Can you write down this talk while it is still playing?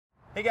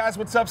Hey guys,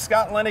 what's up?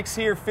 Scott Lennox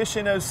here,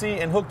 Fishing OC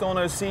and Hooked on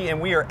OC, and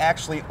we are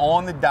actually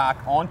on the dock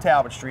on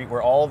Talbot Street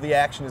where all of the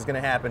action is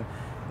going to happen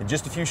in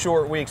just a few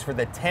short weeks for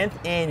the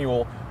 10th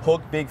annual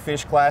Huk Big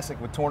Fish Classic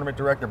with tournament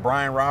director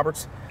Brian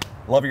Roberts.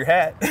 Love your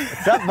hat.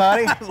 What's up,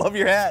 buddy? Love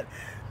your hat.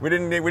 We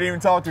didn't even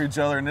talk to each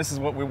other, and this is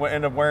what we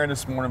ended up wearing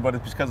this morning, but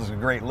it's because it's a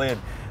great lid.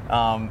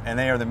 And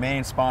they are the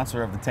main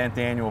sponsor of the 10th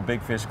annual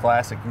Big Fish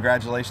Classic.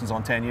 Congratulations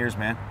on 10 years,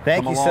 man.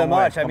 Thank you so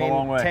much. I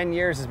mean, 10 10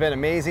 years has been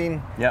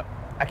amazing. Yep.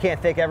 I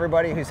can't thank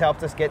everybody who's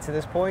helped us get to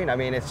this point. I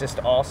mean, it's just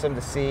awesome to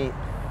see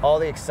all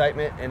the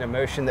excitement and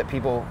emotion that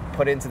people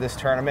put into this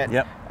tournament.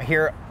 Yep. I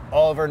hear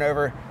over and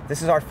over,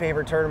 this is our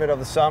favorite tournament of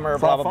the summer,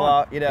 It's blah, blah,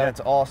 blah. You know, yeah.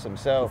 It's awesome.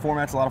 So The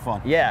format's a lot of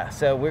fun. yeah,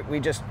 so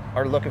we just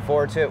are looking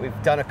forward to it.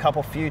 We've done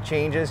a few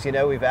changes. You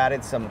know, we've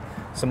added some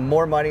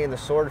more money in the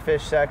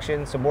swordfish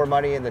section, some more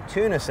money in the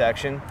tuna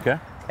section. Okay.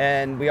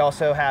 And we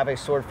also have a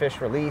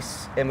swordfish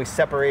release, and we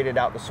separated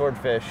out the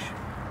swordfish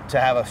to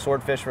have a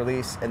swordfish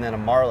release and then a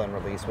marlin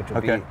release, which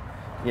would be,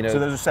 you know. So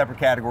those are separate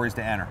categories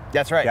to enter.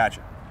 That's right. Gotcha.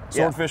 Yeah.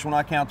 Swordfish will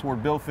not count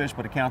toward billfish,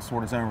 but it counts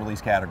toward its own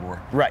release category.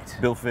 Right.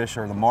 Billfish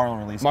or the marlin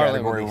release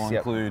category will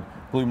include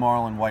blue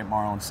marlin, white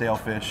marlin,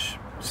 sailfish,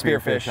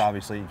 spearfish.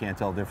 Obviously, you can't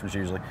tell the difference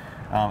usually.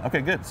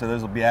 Okay, good. So those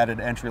will be added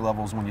entry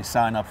levels when you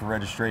sign up for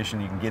registration.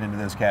 You can get into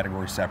those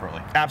categories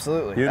separately.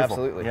 Absolutely. Beautiful.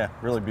 Absolutely. Yeah,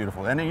 really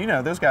beautiful. And then, you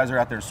know, those guys are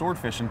out there sword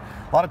fishing.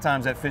 A lot of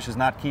times that fish is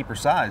not keeper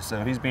size, so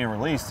if he's being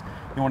released,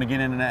 you want to get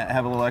in and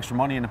have a little extra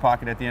money in the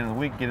pocket at the end of the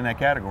week, get in that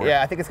category.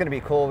 Yeah, I think it's going to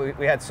be cool.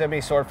 We had so many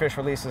swordfish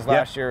releases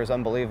last year. It was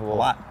unbelievable. A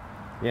lot.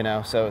 You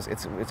know, so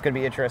it's going to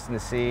be interesting to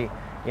see.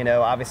 You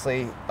know,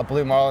 obviously a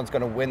blue marlin's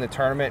going to win the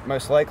tournament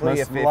most likely.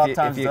 A lot of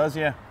times it does,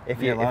 yeah.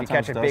 If you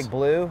catch a big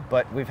blue,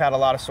 but we've had a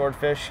lot of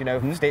swordfish. You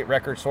know, state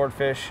record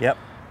swordfish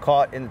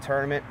caught in the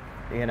tournament.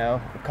 You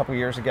know, a couple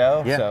years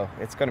ago. Yeah. So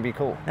it's going to be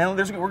cool. And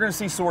we're going to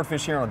see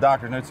swordfish here on the dock.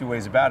 There's no two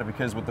ways about it,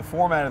 because with the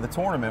format of the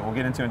tournament, we'll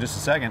get into in just a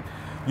second,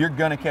 you're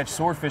going to catch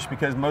swordfish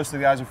because most of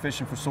the guys are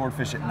fishing for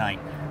swordfish at night.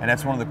 And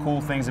that's one of the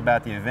cool things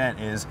about the event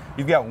is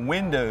you've got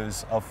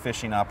windows of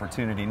fishing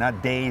opportunity,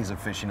 not days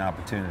of fishing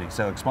opportunity.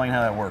 So explain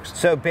how that works.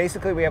 So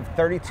basically we have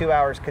 32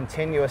 hours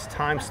continuous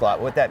time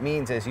slot. What that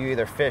means is you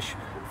either fish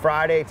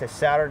Friday to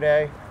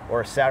Saturday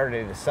or a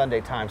Saturday to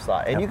Sunday time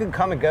slot. And you can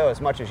come and go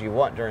as much as you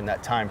want during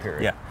that time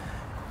period. Yeah.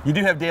 You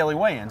do have daily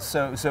weigh-ins.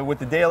 So with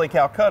the daily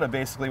Calcutta,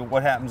 basically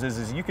what happens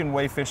is you can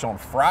weigh fish on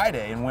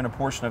Friday and win a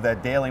portion of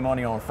that daily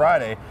money on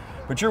Friday,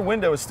 but your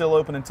window is still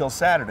open until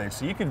Saturday.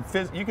 So you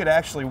could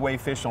actually weigh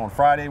fish on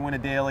Friday, win a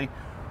daily,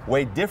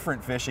 weigh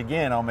different fish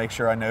again, I'll make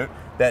sure I note,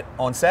 that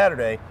on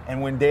Saturday,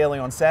 and win daily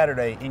on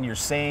Saturday in your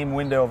same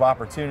window of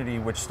opportunity,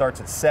 which starts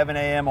at 7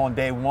 a.m. on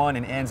day one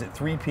and ends at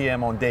 3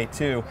 p.m. on day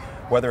two,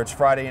 whether it's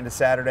Friday into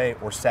Saturday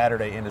or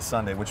Saturday into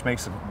Sunday, which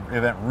makes the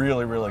event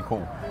really, really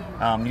cool.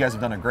 You guys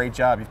have done a great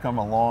job. You've come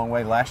a long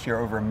way. Last year,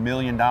 over $1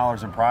 million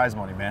in prize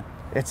money, man.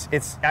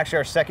 It's actually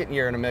our second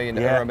year in $1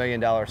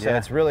 million, so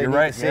it's really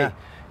neat to see,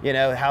 you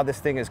know, how this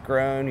thing has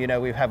grown. You know,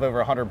 we have over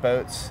 100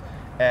 boats.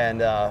 And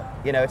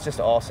you know, it's just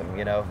awesome.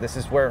 You know, this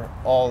is where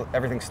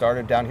everything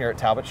started down here at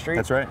Talbot Street.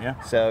 That's right,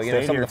 yeah. So you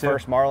know, some of the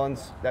first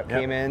marlins that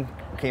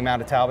came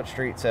out of Talbot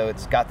Street. So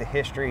it's got the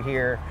history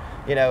here.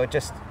 You know,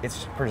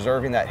 it's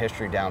preserving that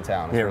history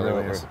downtown. It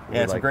really is.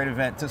 Yeah, it's a great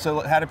event. So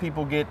how do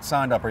people get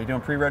signed up? Are you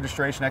doing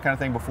pre-registration, that kind of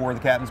thing, before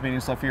the captain's meeting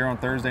and stuff here on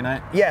Thursday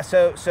night? Yeah,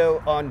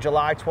 so on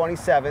July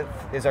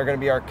 27th is going to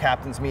be our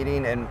captain's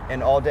meeting,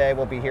 and all day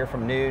we'll be here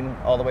from noon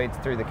all the way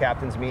through the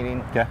captain's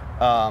meeting. Okay.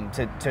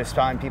 To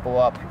sign people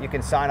up. You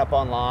can sign up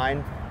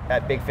online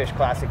at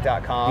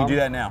bigfishclassic.com. You do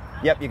that now?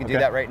 Yep, you can do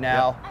that right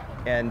now,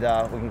 and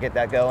we can get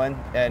that going.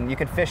 And you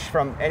can fish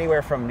from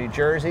anywhere from New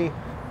Jersey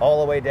all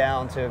the way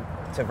down to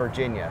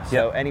Virginia.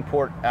 So any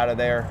port out of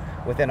there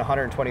within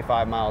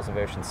 125 miles of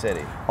Ocean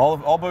City.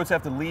 All boats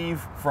have to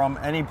leave from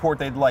any port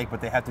they'd like, but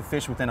they have to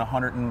fish within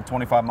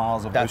 125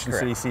 miles of Ocean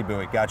City Sea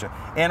Buoy. Gotcha.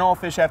 And all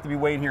fish have to be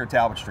weighed here at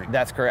Talbot Street.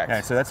 That's correct.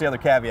 Okay, so that's the other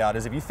caveat,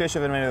 is if you fish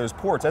at any of those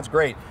ports, that's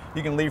great.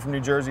 You can leave from New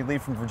Jersey,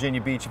 leave from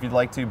Virginia Beach if you'd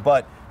like to,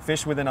 but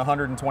fish within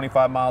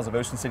 125 miles of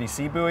Ocean City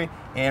Sea Buoy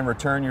and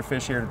return your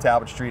fish here to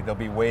Talbot Street. They'll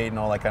be weighed and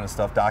all that kind of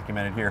stuff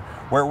documented here,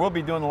 where we'll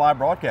be doing the live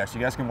broadcast.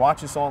 You guys can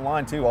watch this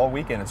online too all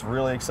weekend. It's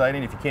really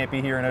exciting. If you can't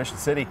be here in Ocean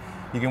City,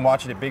 you can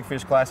watch it at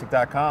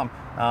bigfishclassic.com,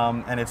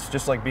 and it's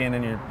just like being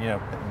in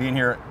being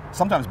here.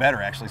 Sometimes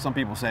better, actually. Some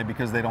people say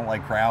because they don't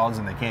like crowds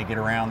and they can't get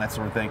around, that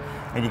sort of thing.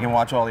 And you can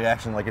watch all the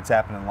action like it's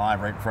happening live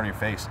right in front of your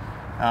face.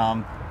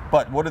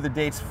 But what are the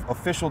dates,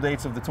 official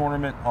dates of the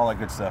tournament, all that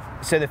good stuff?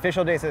 So the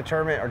official dates of the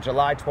tournament are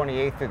July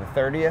 28th through the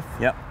 30th.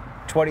 Yep.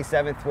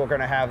 27th, we're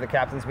going to have the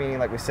captain's meeting,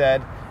 like we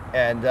said,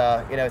 and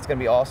you know, it's going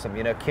to be awesome.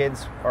 You know,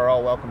 kids are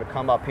all welcome to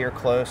come up here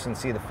close and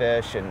see the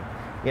fish. And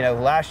you know,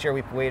 last year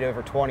we weighed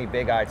over 20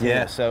 big eye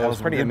tuna, so it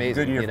was pretty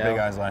amazing. Good year for big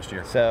eyes last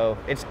year. So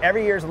it's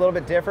every year is a little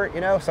bit different.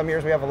 You know, some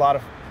years we have a lot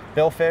of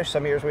billfish,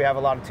 some years we have a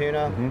lot of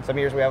tuna, some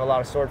years we have a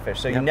lot of swordfish.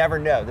 So you never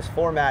know. This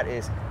format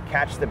is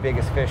catch the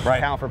biggest fish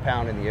pound for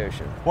pound in the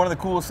ocean. One of the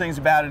coolest things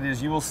about it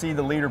is you will see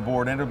the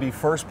leaderboard, and it'll be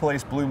first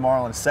place blue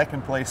marlin,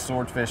 second place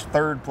swordfish,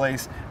 third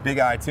place big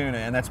eye tuna,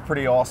 and that's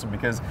pretty awesome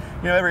because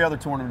every other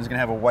tournament is going to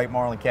have a white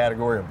marlin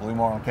category, a blue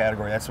marlin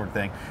category, that sort of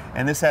thing,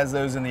 and this has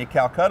those in the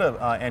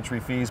Calcutta entry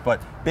fees.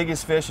 But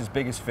biggest fish is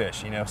biggest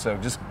fish, so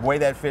just weigh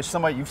that fish.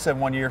 Somebody, you've said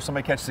one year, if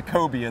somebody catches a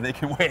cobia, they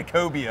can weigh a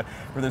cobia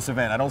for this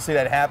event. I don't see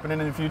that happening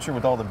in the future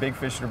with all the big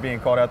fish that are being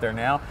caught out there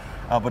now.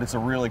 But it's a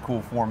really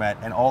cool format,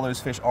 and all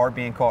those fish are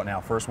being caught now.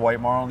 First white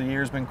marlin of the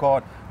year has been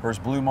caught.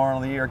 First blue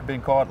marlin of the year has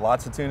been caught.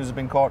 Lots of tunas have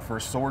been caught.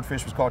 First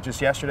swordfish was caught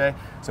just yesterday.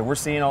 So we're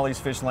seeing all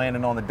these fish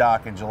landing on the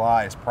dock in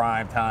July. Is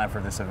prime time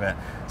for this event.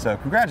 So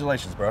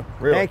congratulations, bro.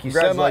 Really. Thank you so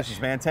much. Congratulations,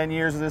 man. 10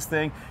 years of this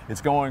thing. It's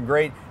going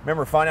great.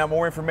 Remember, find out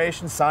more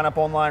information. Sign up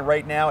online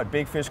right now at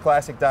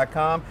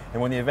bigfishclassic.com.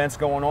 And when the event's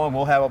going on,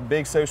 we'll have a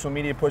big social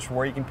media push for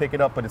where you can pick it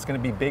up. But it's going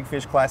to be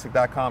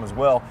bigfishclassic.com as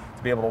well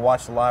to be able to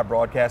watch the live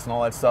broadcast and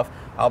all that stuff.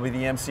 I'll be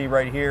the MC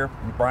right here.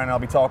 Brian and I'll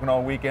be talking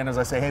all weekend as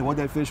I say, hey,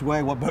 what'd that fish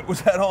weigh? What boat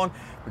was that on?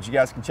 But you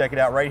guys can check it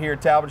out right here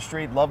at Talbot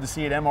Street. Love to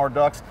see it. MR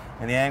Ducks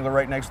and the Angler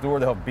right next door.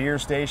 They'll have beer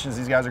stations.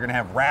 These guys are going to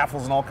have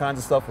raffles and all kinds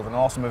of stuff with an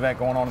awesome event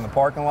going on in the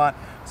parking lot.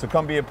 So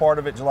come be a part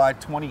of it July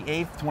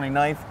 28th,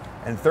 29th,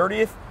 and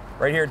 30th.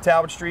 Right here at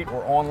Talbot Street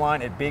or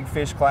online at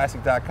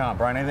bigfishclassic.com.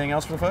 Brian, anything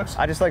else for the folks?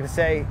 I'd just like to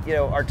say,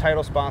 our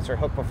title sponsor,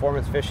 Huk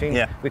Performance Fishing,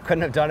 we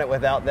couldn't have done it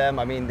without them.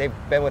 I mean, they've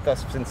been with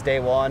us since day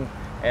one,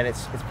 and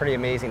it's pretty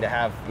amazing to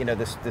have,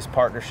 this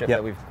partnership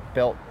that we've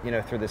built,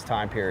 through this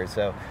time period.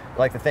 So I'd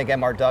like to thank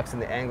MR Ducks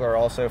and the Angler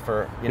also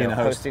for,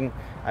 hosting.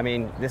 I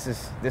mean, this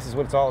is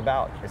what it's all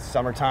about. It's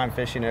summertime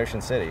fishing in Ocean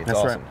City. It's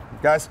awesome.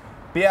 Right. Guys,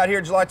 be out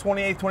here July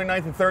 28th,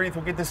 29th, and 30th.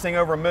 We'll get this thing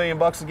over $1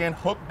 million again.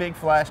 Huk Big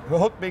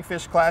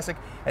Fish Classic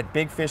at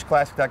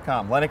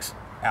bigfishclassic.com. Lennox,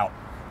 out.